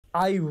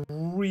I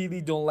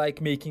really don't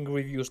like making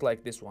reviews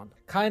like this one.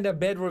 Kinda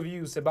bad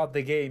reviews about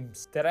the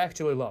games that I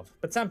actually love.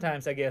 But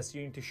sometimes I guess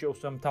you need to show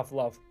some tough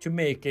love to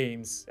make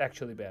games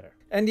actually better.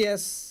 And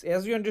yes,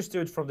 as you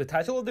understood from the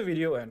title of the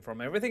video and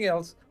from everything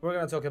else, we're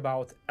gonna talk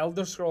about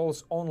Elder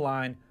Scrolls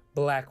Online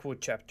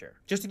Blackwood chapter.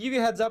 Just to give you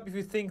a heads up, if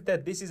you think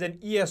that this is an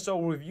ESO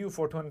review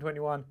for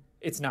 2021,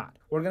 it's not.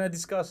 We're gonna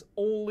discuss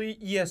only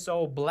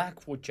ESO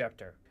Blackwood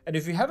chapter. And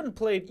if you haven't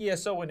played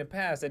ESO in the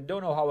past and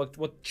don't know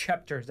what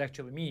chapters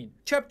actually mean,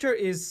 chapter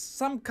is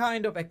some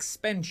kind of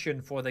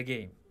expansion for the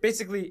game.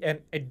 Basically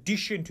an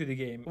addition to the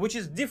game, which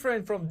is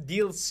different from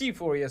DLC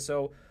for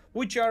ESO,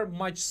 which are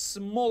much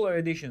smaller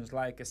additions,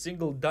 like a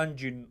single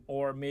dungeon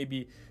or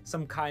maybe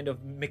some kind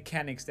of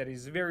mechanics that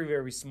is very,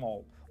 very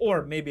small,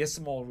 or maybe a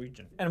small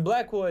region. And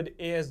Blackwood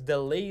is the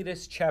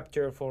latest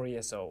chapter for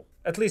ESO,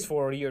 at least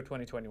for year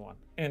 2021.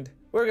 And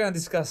we're gonna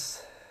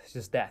discuss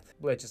just that.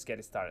 Let's just get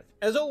it started.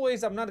 As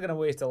always, I'm not gonna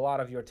waste a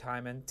lot of your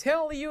time and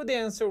tell you the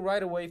answer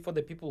right away for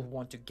the people who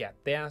want to get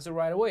the answer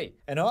right away.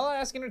 And all I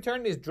ask in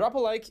return is drop a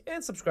like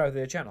and subscribe to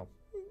the channel.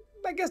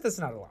 I guess that's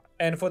not a lot.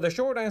 And for the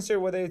short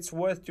answer, whether it's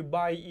worth to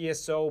buy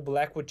ESO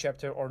Blackwood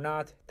chapter or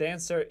not, the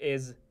answer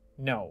is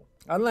no.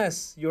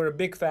 Unless you're a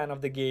big fan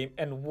of the game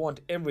and want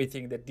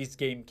everything that this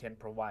game can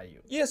provide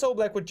you. ESO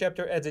Blackwood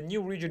chapter adds a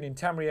new region in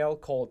Tamriel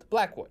called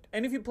Blackwood.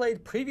 And if you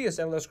played previous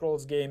Elder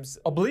Scrolls games,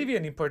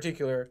 Oblivion in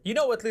particular, you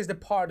know at least a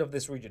part of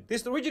this region.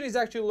 This region is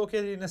actually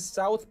located in the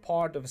south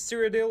part of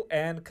Cyrodiil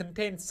and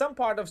contains some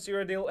part of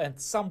Cyrodiil and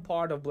some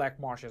part of Black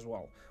Marsh as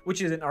well,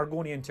 which is an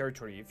Argonian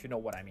territory, if you know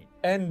what I mean.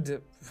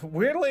 And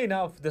weirdly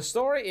enough, the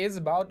story is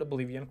about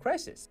Oblivion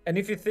Crisis. And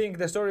if you think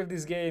the story of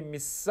this game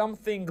is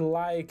something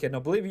like an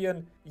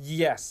Oblivion,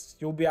 yes,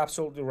 you'll be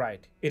absolutely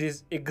right. It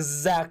is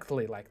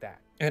exactly like that.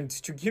 And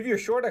to give you a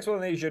short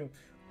explanation,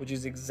 which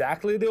is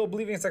exactly the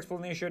Oblivion's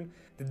explanation,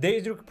 the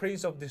Daedric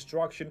Prince of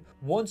Destruction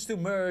wants to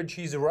merge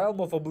his realm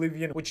of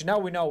Oblivion, which now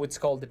we know it's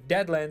called the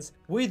Deadlands,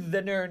 with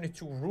the Nirn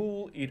to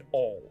rule it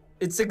all.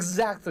 It's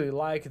exactly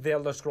like the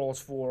Elder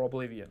Scrolls 4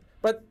 Oblivion.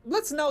 But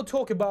let's now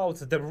talk about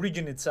the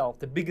region itself,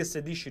 the biggest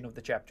addition of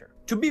the chapter.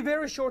 To be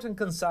very short and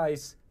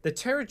concise, the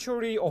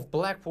territory of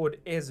Blackwood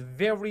is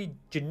very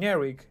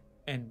generic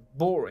and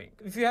boring.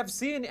 If you have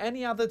seen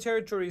any other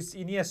territories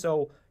in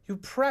ESO,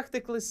 you've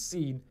practically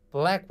seen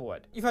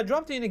Blackwood. If I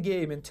dropped in a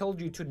game and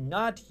told you to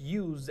not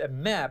use a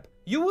map,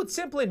 you would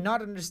simply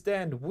not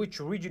understand which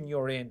region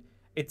you're in.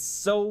 It's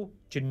so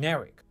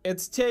generic.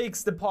 It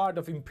takes the part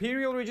of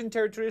Imperial region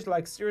territories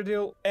like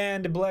Cyrodiil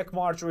and the Black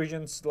Marsh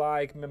regions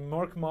like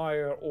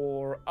Murkmire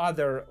or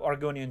other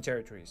Argonian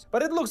territories.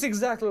 But it looks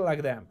exactly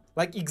like them.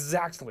 Like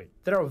exactly.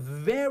 There are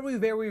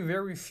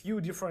very few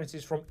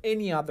differences from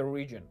any other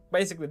region.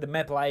 Basically the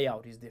map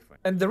layout is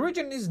different. And the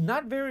region is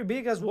not very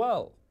big as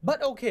well.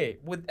 But okay,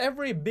 with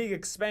every big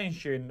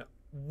expansion,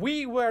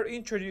 we were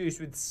introduced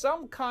with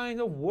some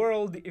kind of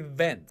world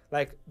event,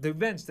 like the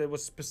events that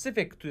was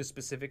specific to the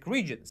specific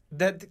regions,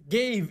 that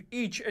gave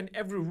each and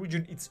every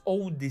region its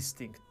own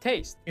distinct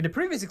taste. In the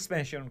previous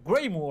expansion,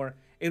 Greymoor,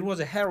 it was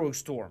a heroic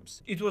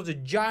storms. It was a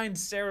giant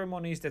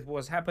ceremonies that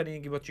was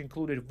happening, which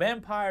included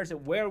vampires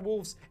and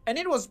werewolves, and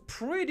it was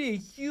pretty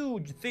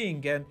huge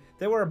thing, and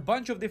there were a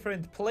bunch of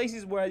different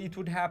places where it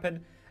would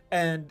happen,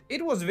 and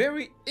it was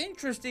very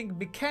interesting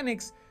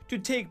mechanics to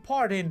take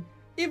part in,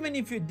 even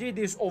if you did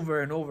this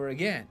over and over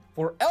again.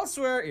 For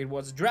elsewhere, it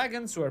was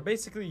dragons, where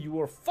basically you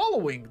were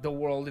following the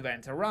world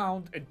event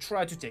around and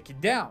try to take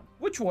it down,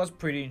 which was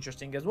pretty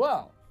interesting as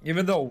well.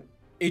 Even though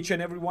each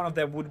and every one of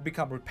them would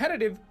become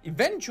repetitive,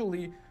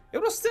 eventually it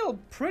was still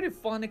pretty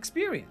fun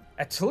experience.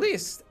 At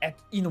least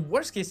in a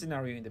worst case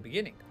scenario in the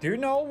beginning. Do you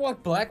know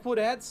what Blackwood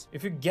adds?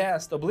 If you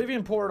guessed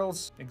Oblivion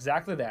portals,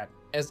 exactly that,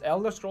 as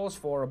Elder Scrolls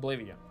 4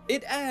 Oblivion.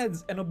 It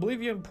adds an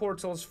Oblivion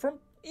portals from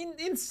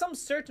in some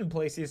certain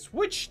places,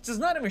 which does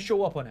not even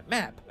show up on a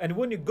map. And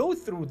when you go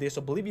through this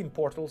Oblivion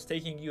portals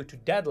taking you to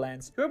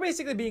Deadlands, you're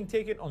basically being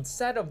taken on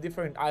set of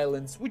different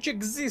islands which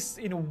exist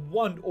in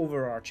one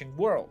overarching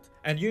world.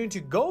 And you need to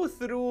go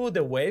through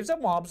the waves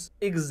of mobs,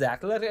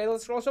 exactly like Elder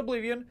Scrolls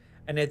Oblivion,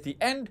 and at the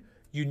end,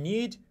 you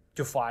need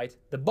to fight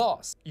the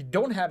boss. You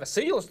don't have a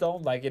sigil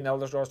stone like in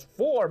Elder Scrolls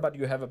 4, but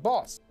you have a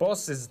boss.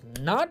 Boss is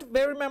not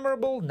very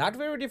memorable, not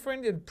very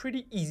different, and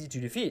pretty easy to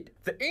defeat.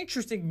 The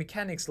interesting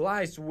mechanics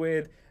lies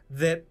with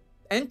the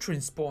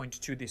entrance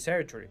point to this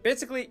territory.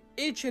 Basically,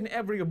 each and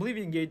every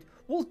Oblivion gate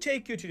will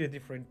take you to the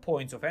different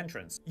points of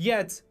entrance.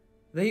 Yet,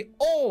 they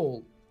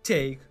all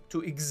take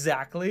to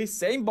exactly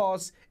same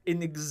boss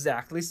in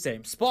exactly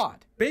same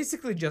spot.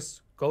 Basically,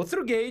 just go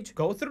through gate,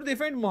 go through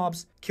different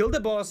mobs, kill the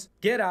boss,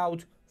 get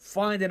out,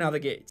 find another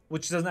gate,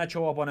 which does not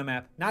show up on a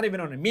map, not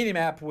even on a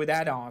mini-map with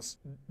add-ons.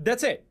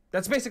 That's it.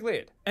 That's basically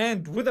it.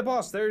 And with the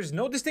boss, there is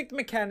no distinct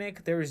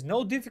mechanic, there is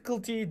no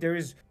difficulty, there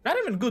is not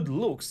even good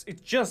looks.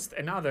 It's just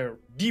another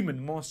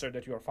demon monster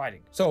that you are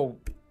fighting. So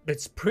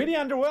it's pretty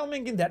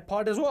underwhelming in that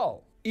part as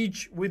well.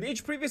 With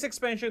each previous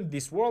expansion,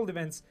 these world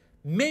events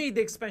made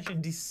the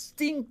expansion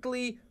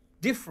distinctly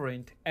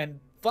different and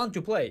fun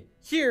to play.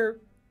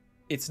 Here,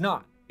 it's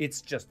not. it's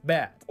just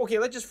bad. Okay,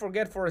 let's just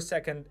forget for a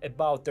second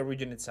about the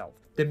region itself.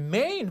 The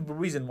main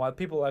reason why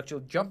people are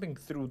actually jumping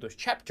through those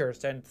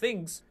chapters and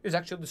things is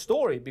actually the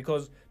story,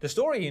 because the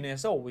story in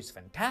SO is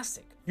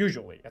fantastic,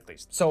 usually at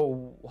least.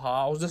 So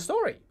how's the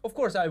story? Of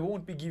course, I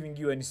won't be giving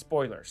you any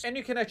spoilers, and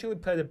you can actually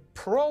play the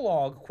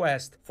prologue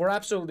quest for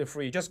absolutely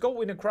free. Just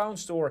go in a Crown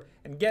store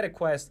and get a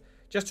quest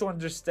just to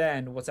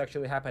understand what's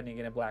actually happening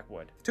in a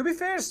Blackwood. To be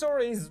fair,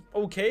 story is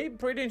okay,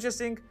 pretty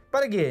interesting,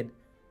 but again,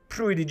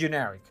 pretty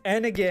generic.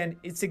 And again,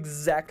 it's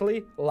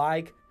exactly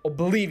like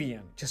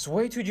Oblivion, just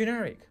way too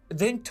generic.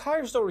 The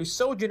entire story is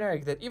so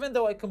generic that even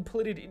though I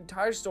completed the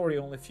entire story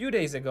only a few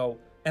days ago,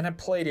 and I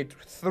played it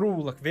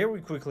through like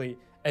very quickly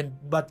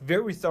but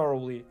very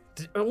thoroughly,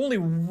 only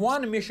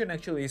one mission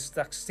actually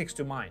sticks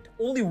to mind.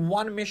 Only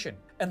one mission.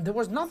 And there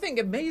was nothing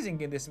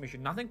amazing in this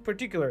mission, nothing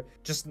particular.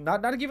 Just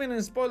not giving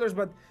any spoilers,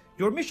 but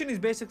your mission is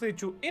basically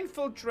to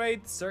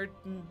infiltrate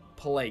certain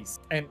place.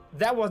 And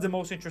that was the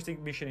most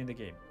interesting mission in the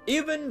game.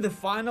 Even the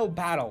final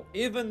battle,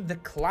 even the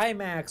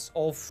climax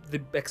of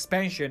the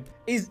expansion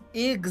is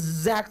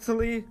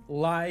exactly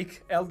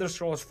like Elder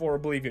Scrolls 4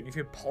 Oblivion. If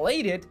you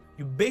played it,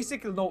 you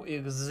basically know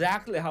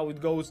exactly how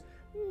it goes.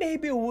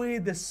 Maybe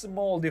with the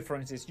small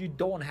differences. You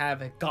don't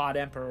have a god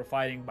emperor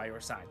fighting by your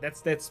side.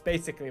 That's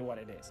basically what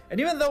it is. And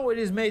even though it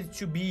is made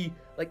to be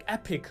like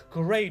epic,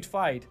 great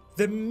fight,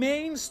 the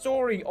main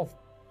story of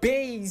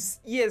base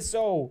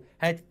ESO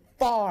had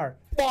far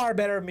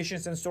better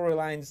missions and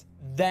storylines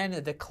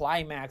than the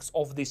climax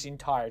of this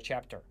entire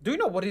chapter. Do you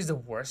know what is the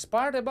worst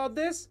part about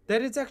this?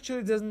 That it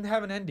actually doesn't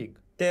have an ending.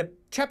 The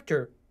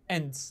chapter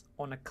ends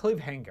on a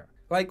cliffhanger.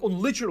 Like on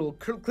literal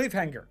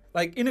cliffhanger.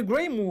 Like in a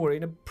Grey Moor,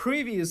 in a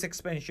previous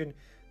expansion,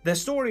 the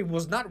story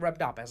was not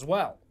wrapped up as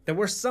well. There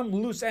were some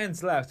loose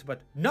ends left,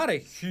 but not a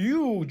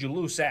huge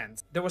loose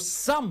ends. There were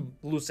some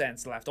loose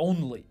ends left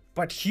only.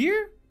 But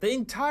here, the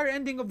entire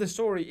ending of the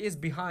story is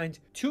behind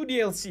 2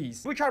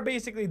 DLCs, which are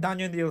basically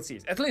dungeon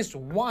DLCs. At least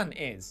one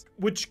is,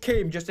 which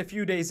came just a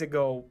few days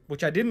ago,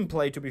 which I didn't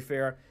play to be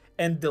fair,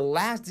 and the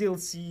last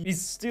DLC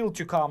is still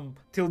to come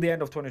till the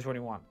end of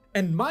 2021.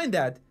 And mind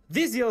that,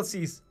 these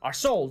DLCs are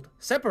sold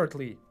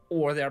separately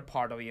or they're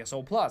part of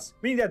ESO Plus,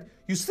 meaning that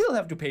you still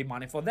have to pay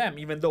money for them,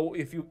 even though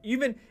if you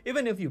even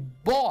if you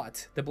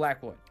bought the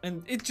Blackwood.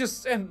 And it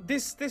just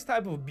this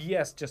type of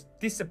BS just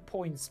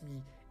disappoints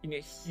me in a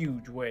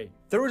huge way.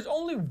 There is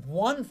only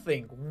one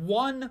thing,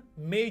 one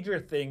major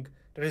thing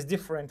that is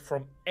different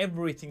from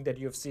everything that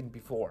you've seen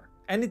before.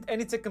 And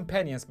it's a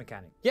companions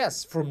mechanic.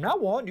 Yes, from now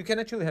on you can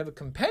actually have a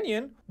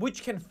companion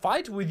which can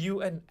fight with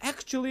you and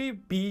actually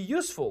be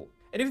useful.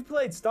 And if you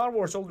played Star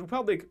Wars Old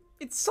Republic,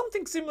 it's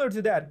something similar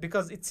to that,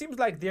 because it seems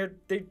like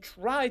they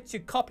try to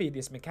copy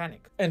this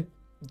mechanic. And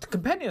the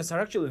companions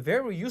are actually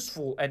very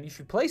useful, and if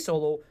you play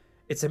solo,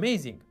 it's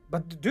amazing.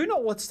 But do you know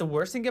what's the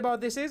worst thing about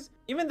this is?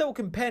 Even though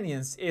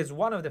companions is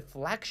one of the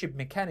flagship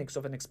mechanics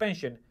of an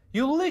expansion,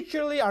 you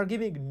literally are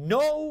giving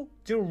no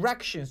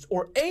directions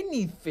or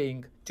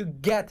anything to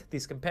get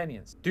these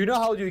companions. Do you know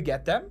how do you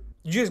get them?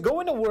 You just go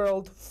in the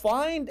world,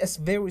 find a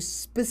very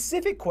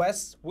specific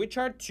quests, which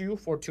are 2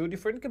 for 2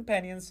 different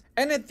companions,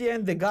 and at the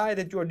end, the guy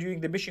that you are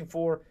doing the mission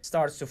for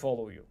starts to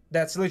follow you.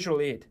 That's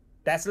literally it.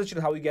 That's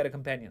literally how you get a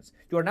companions.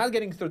 You are not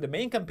getting through the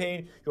main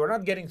campaign, you are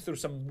not getting through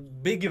some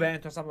big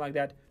event or something like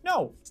that.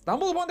 No,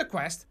 stumble upon the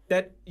quest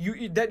that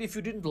if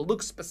you didn't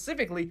look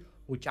specifically,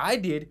 which I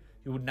did,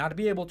 you would not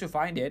be able to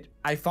find it.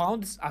 I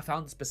found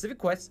specific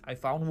quests, I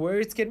found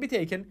where it can be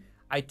taken,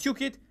 I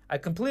took it, I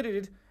completed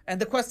it, and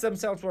the quests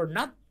themselves were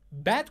not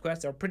bad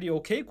quests, are pretty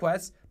okay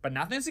quests, but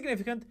nothing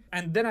significant,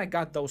 and then I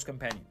got those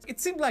companions. It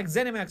seemed like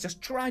ZeniMax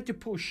just tried to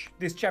push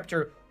this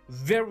chapter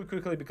very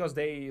quickly because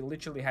they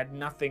literally had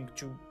nothing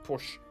to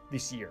push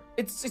this year.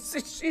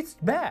 It's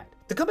bad.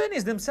 The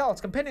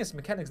companions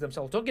mechanics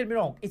themselves, don't get me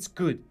wrong, it's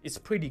good, it's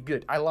pretty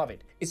good, I love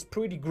it, it's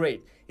pretty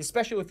great,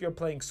 especially if you're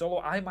playing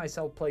solo. I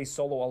myself play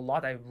solo a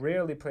lot. I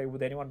rarely play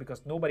with anyone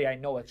because nobody I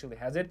know actually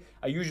has it.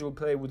 I usually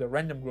play with the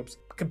random groups.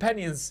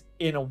 Companions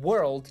in a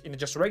world, in a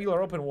just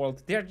regular open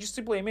world, they're just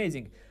simply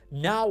amazing.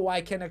 Now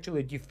I can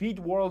actually defeat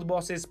world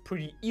bosses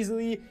pretty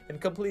easily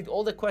and complete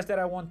all the quests that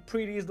I want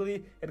pretty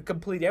easily and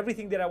complete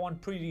everything that I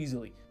want pretty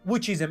easily,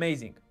 which is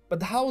amazing.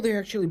 But how they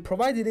actually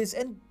provided this,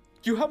 and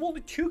you have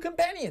only 2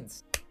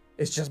 companions,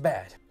 it's just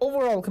bad.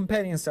 Overall,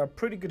 companions are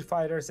pretty good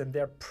fighters and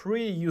they're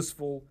pretty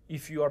useful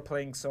if you are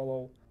playing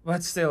solo.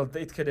 But still,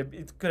 it could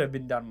have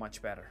been done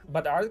much better.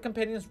 But are the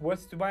companions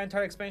worth to buy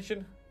entire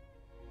expansion?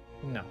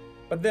 No.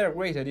 But they're a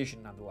great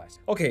addition nonetheless.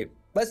 Okay,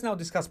 let's now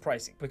discuss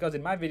pricing, because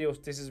in my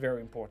videos this is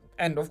very important.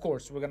 And of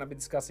course, we're gonna be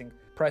discussing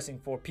pricing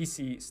for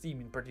PC,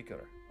 Steam in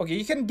particular. Okay,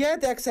 you can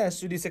get access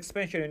to this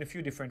expansion in a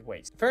few different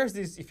ways. First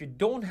is, if you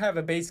don't have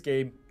a base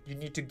game, you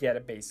need to get a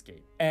base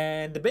game.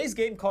 And the base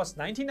game costs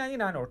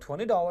 $19.99 or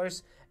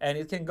 $20, and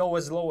it can go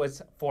as low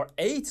as for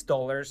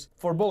 $8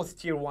 for both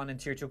Tier 1 and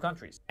Tier 2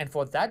 countries. And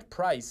for that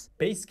price,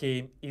 base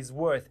game is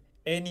worth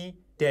any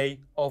day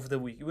of the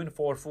week, even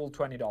for full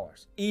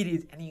 $20. It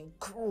is an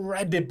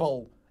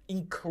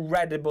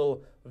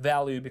incredible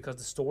value, because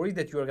the story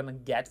that you're gonna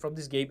get from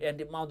this game and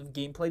the amount of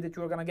gameplay that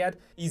you're gonna get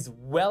is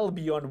well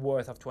beyond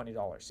worth of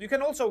 $20. You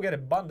can also get a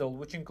bundle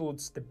which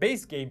includes the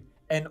base game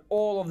and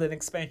all of the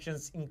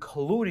expansions,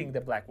 including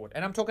the Blackwood.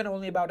 And I'm talking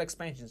only about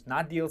expansions,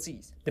 not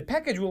DLCs. The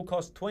package will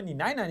cost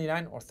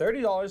 $29.99 or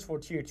 $30 for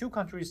tier 2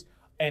 countries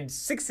and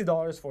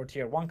 $60 for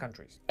tier 1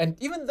 countries. And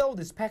even though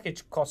this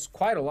package costs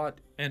quite a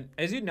lot, and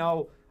as you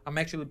know, I'm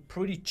actually a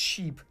pretty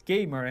cheap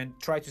gamer and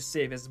try to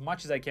save as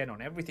much as I can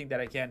on everything that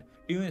I can.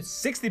 Even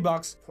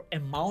 $60 for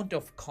amount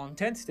of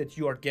content that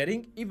you are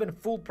getting, even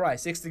full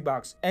price,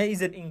 $60,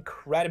 is an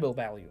incredible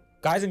value.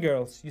 Guys and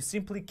girls, you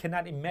simply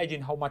cannot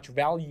imagine how much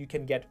value you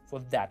can get for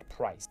that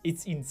price.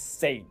 It's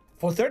insane.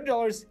 For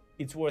 $30,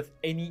 it's worth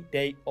any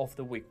day of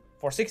the week.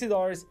 For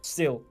 $60,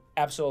 still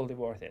absolutely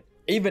worth it.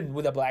 Even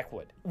with a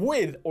Blackwood,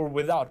 with or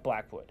without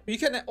Blackwood. You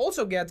can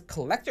also get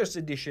collector's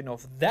edition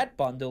of that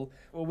bundle,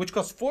 which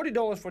costs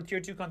 $40 for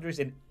tier 2 countries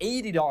and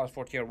 $80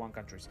 for tier 1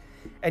 countries.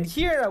 And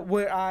here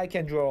where I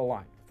can draw a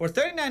line. For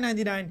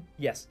 $39.99,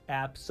 yes,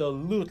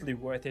 absolutely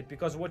worth it,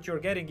 because what you're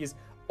getting is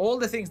all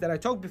the things that I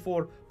talked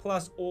before,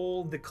 plus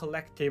all the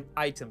collective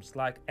items,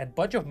 like a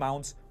bunch of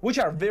mounts, which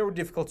are very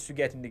difficult to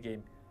get in the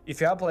game. If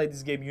you have played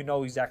this game, you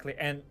know exactly,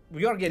 and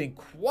we are getting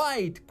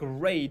quite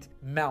great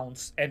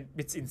mounts, and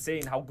it's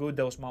insane how good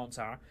those mounts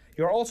are.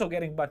 You're also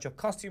getting a bunch of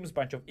costumes,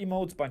 bunch of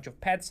emotes, bunch of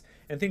pets,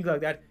 and things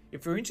like that.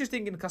 If you're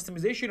interested in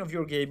customization of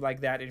your game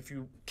like that, and if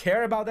you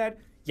care about that,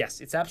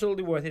 yes, it's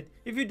absolutely worth it.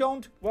 If you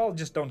don't, well,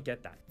 just don't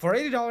get that. For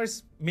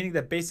 $80, meaning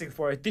the basic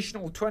for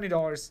additional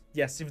 $20,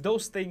 yes, if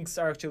those things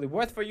are actually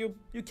worth for you,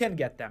 you can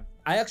get them.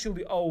 I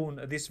actually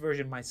own this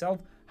version myself.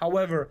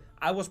 However,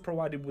 I was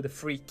provided with a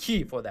free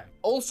key for that.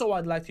 Also,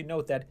 I'd like to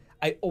note that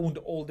I owned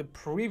all the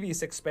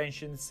previous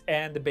expansions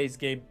and the base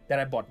game that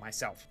I bought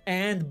myself.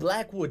 And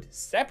Blackwood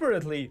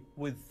separately,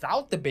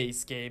 without the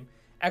base game,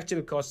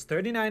 actually costs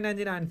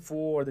 $39.99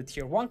 for the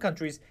tier 1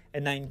 countries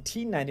and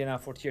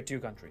 $19.99 for tier 2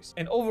 countries.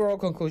 And overall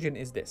conclusion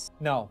is this: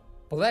 no,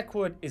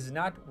 Blackwood is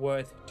not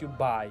worth to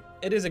buy.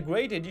 It is a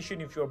great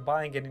addition if you're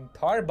buying an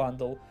entire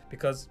bundle,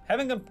 because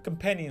having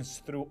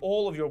companions through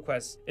all of your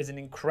quests is an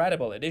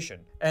incredible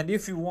addition. And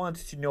if you want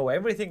to know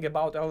everything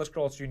about Elder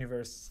Scrolls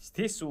universe,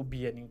 this will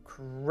be an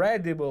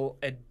incredible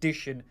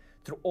addition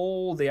through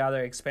all the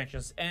other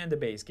expansions and the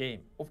base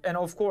game. And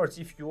of course,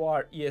 if you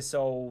are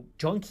ESO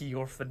junkie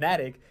or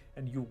fanatic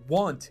and you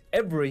want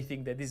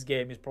everything that this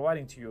game is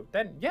providing to you,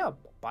 then yeah,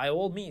 by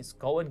all means,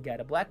 go and get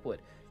a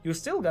Blackwood. You're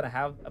still gonna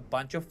have a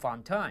bunch of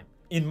fun time.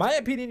 In my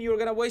opinion, you're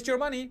gonna waste your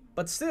money,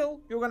 but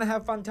still, you're gonna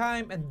have fun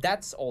time, and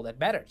that's all that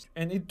matters.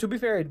 And to be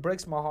fair, it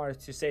breaks my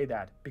heart to say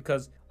that,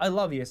 because I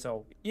love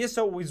ESO.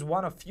 ESO is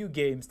one of few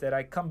games that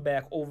I come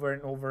back over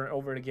and over and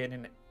over again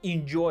and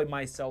enjoy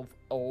myself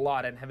a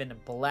lot and having a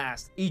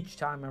blast each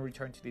time I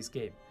return to this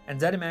game. And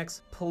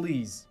ZeniMax,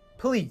 please,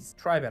 please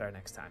try better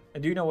next time.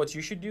 And do you know what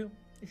you should do?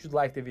 You should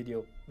like the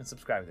video and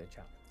subscribe to the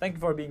channel. Thank you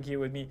for being here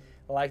with me.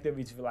 Like the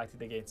video if you liked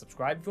it, again,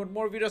 subscribe if you want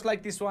more videos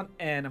like this one,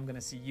 and I'm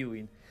gonna see you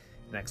in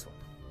the next one.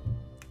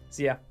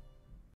 See ya.